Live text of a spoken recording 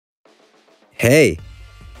Hey,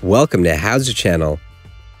 welcome to How's Channel.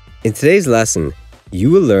 In today's lesson,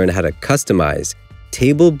 you will learn how to customize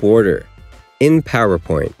table border in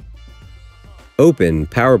PowerPoint. Open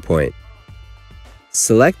PowerPoint.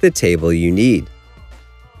 Select the table you need.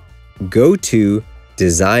 Go to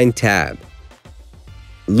Design tab.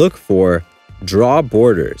 Look for Draw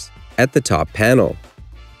Borders at the top panel.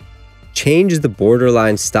 Change the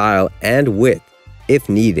borderline style and width if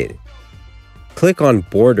needed. Click on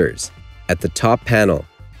Borders at the top panel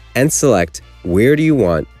and select where do you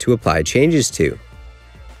want to apply changes to.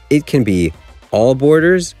 It can be all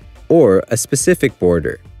borders or a specific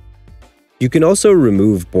border. You can also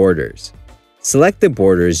remove borders. Select the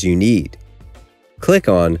borders you need. Click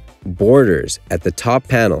on Borders at the top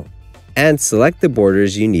panel and select the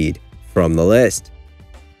borders you need from the list.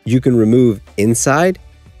 You can remove inside,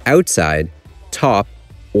 outside, top,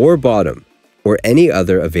 or bottom, or any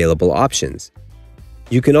other available options.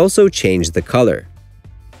 You can also change the color.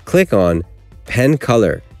 Click on Pen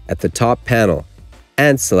Color at the top panel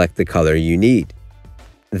and select the color you need.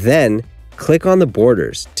 Then, click on the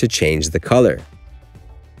borders to change the color.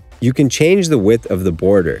 You can change the width of the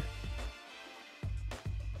border.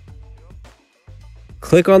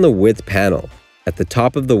 Click on the Width panel at the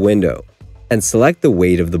top of the window and select the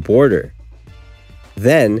weight of the border.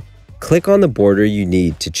 Then, click on the border you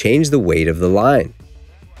need to change the weight of the line.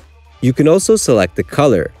 You can also select the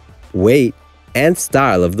color, weight, and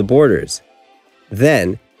style of the borders.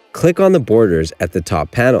 Then, click on the borders at the top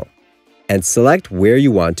panel and select where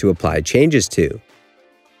you want to apply changes to.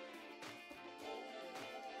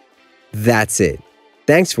 That's it.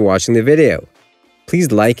 Thanks for watching the video.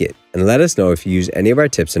 Please like it and let us know if you use any of our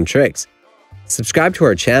tips and tricks. Subscribe to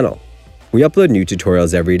our channel. We upload new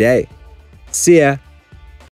tutorials every day. See ya!